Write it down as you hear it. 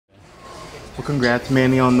Well, congrats,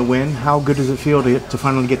 Manny, on the win. How good does it feel to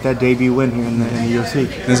finally get that debut win here in the UFC?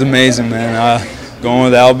 It's amazing, man. Going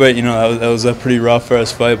with Albert, that was a pretty rough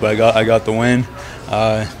first fight, but I got the win.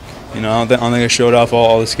 I don't think I showed off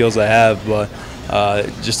all the skills I have, but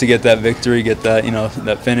just to get that victory, get that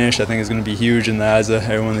that finish, I think is going to be huge in the eyes of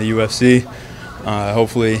everyone in the UFC.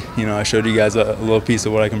 Hopefully, I showed you guys a little piece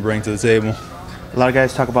of what I can bring to the table. A lot of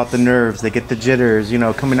guys talk about the nerves, they get the jitters,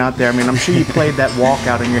 coming out there. I mean, I'm sure you played that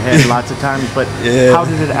walkout in your head lots of times, but how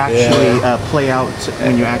did it actually play out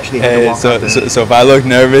when you actually had to walk out there? So if I look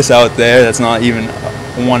nervous out there, that's not even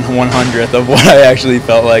 1/100th of what I actually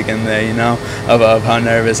felt like in there, of how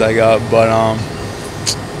nervous I got. But,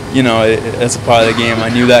 it's a part of the game. I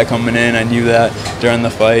knew that coming in. I knew that during the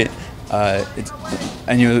fight. I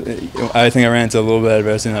think I ran into a little bit of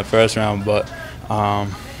adversity in that first round, but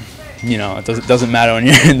it doesn't matter when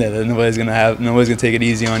you're in there. Nobody's gonna take it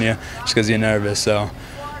easy on you just because you're nervous. So,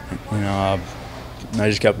 I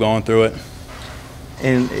just kept going through it.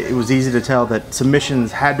 And it was easy to tell that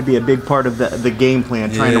submissions had to be a big part of the game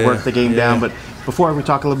plan, trying to work the game down. But before we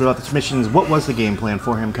talk a little bit about the submissions, what was the game plan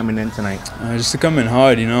for him coming in tonight? Just to come in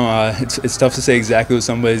hard, it's tough to say exactly what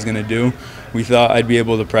somebody's going to do. We thought I'd be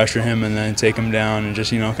able to pressure him and then take him down and just,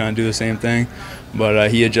 kind of do the same thing. But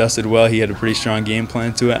he adjusted well. He had a pretty strong game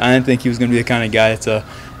plan to it. I didn't think he was going to be the kind of guy to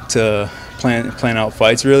plan out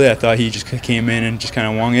fights, really. I thought he just came in and just kind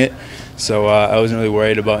of wung it. So I wasn't really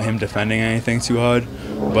worried about him defending anything too hard.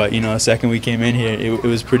 But, the second we came in here, it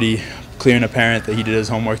was pretty clear and apparent that he did his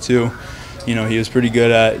homework too. He was pretty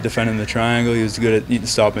good at defending the triangle. He was good at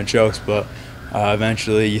stopping chokes. But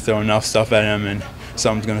eventually you throw enough stuff at him and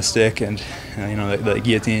something's going to stick. And, the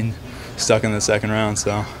guillotine stuck in the second round.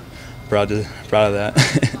 So proud of that.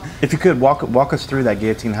 If you could walk us through that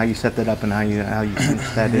guillotine, how you set that up and how you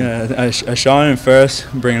finished that in. Yeah, I shot him first,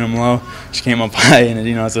 bringing him low. She came up high, and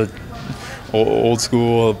it's a old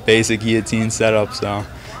school basic guillotine setup, so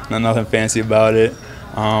nothing fancy about it.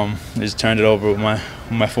 I just turned it over with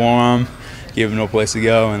my forearm, gave him no place to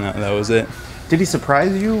go, and that was it. Did he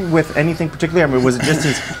surprise you with anything particularly? I mean, was it just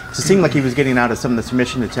it seemed like he was getting out of some of the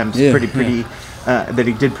submission attempts pretty that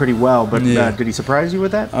he did pretty well, but did he surprise you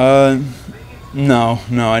with that? No.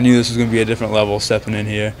 I knew this was going to be a different level stepping in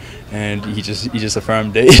here, and he just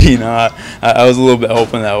affirmed it. I was a little bit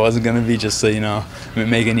hoping that it wasn't going to be just to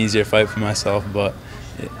make an easier fight for myself, but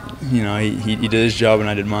he did his job and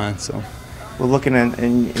I did mine. So. Well, looking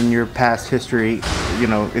in your past history,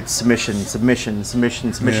 it's submission.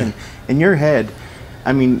 Yeah. In your head,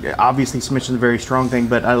 I mean, obviously submission is a very strong thing,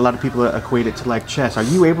 but a lot of people equate it to like chess. Are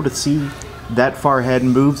you able to see that far ahead,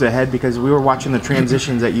 moves ahead? Because we were watching the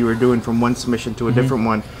transitions that you were doing from one submission to a different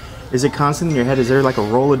one. Is it constant in your head? Is there like a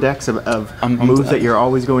Rolodex of moves that you're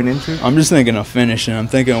always going into? I'm just thinking of finishing. I'm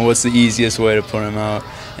thinking what's the easiest way to put him out.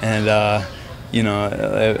 And,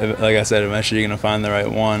 like I said, eventually you're going to find the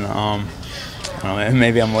right one. I don't know,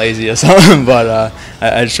 maybe I'm lazy or something, but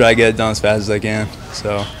I just try to get it done as fast as I can.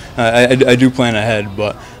 So I do plan ahead,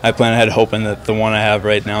 but I plan ahead hoping that the one I have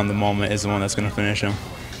right now in the moment is the one that's going to finish him.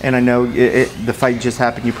 And I know the fight just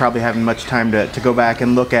happened. You probably haven't much time to go back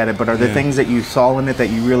and look at it, but are there things that you saw in it that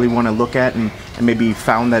you really want to look at and maybe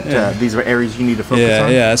found that these are areas you need to focus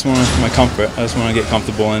on? Yeah, that's my comfort. I just want to get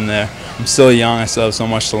comfortable in there. I'm still young. I still have so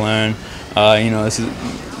much to learn. This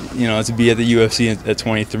is, to be at the UFC at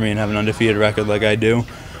 23 and have an undefeated record like I do,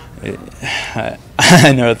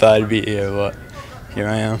 I never thought I'd be here, but here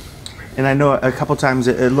I am. And I know a couple times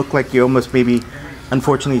it looked like you almost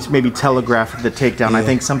unfortunately telegraphed the takedown. I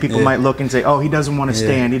think some people might look and say, oh, he doesn't want to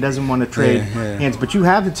stand, he doesn't want to trade hands, but you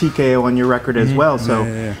have the TKO on your record as well,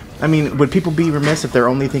 so I mean, would people be remiss if they're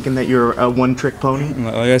only thinking that you're a one-trick pony?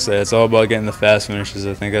 Like I said, it's all about getting the fast finishes.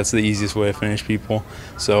 I think that's the easiest way to finish people,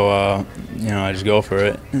 so I just go for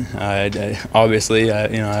it. Obviously I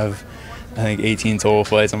have I think 18 total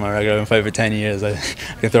fights on my record. I've been fighting for 10 years. I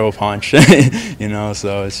can throw a punch, so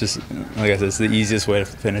it's just, like I said, it's the easiest way to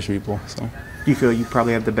finish people. So. Do you feel you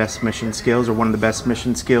probably have the best submission skills or one of the best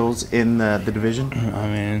submission skills in the division? I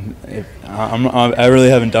mean, I really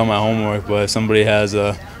haven't done my homework, but if somebody has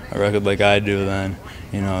a record like I do, then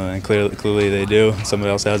then clearly they do.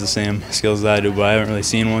 Somebody else has the same skills as I do, but I haven't really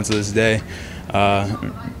seen one to this day.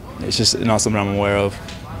 It's just not something I'm aware of.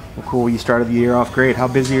 Well, cool. You started the year off great. How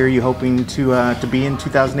busy are you hoping to be in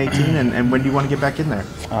 2018, and when do you want to get back in there?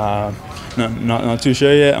 Not too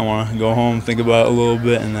sure yet. I want to go home, think about it a little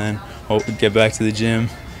bit, and then get back to the gym,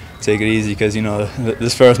 take it easy, because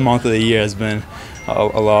this first month of the year has been a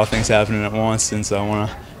lot of things happening at once, and so I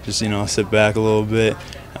want to just sit back a little bit,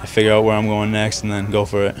 figure out where I'm going next, and then go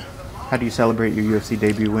for it. How do you celebrate your UFC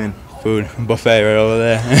debut win? Food, buffet right over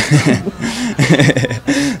there.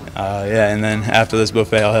 Yeah, and then after this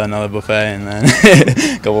buffet, I'll hit another buffet, and then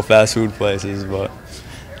a couple fast food places. But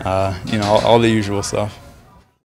you know, all the usual stuff.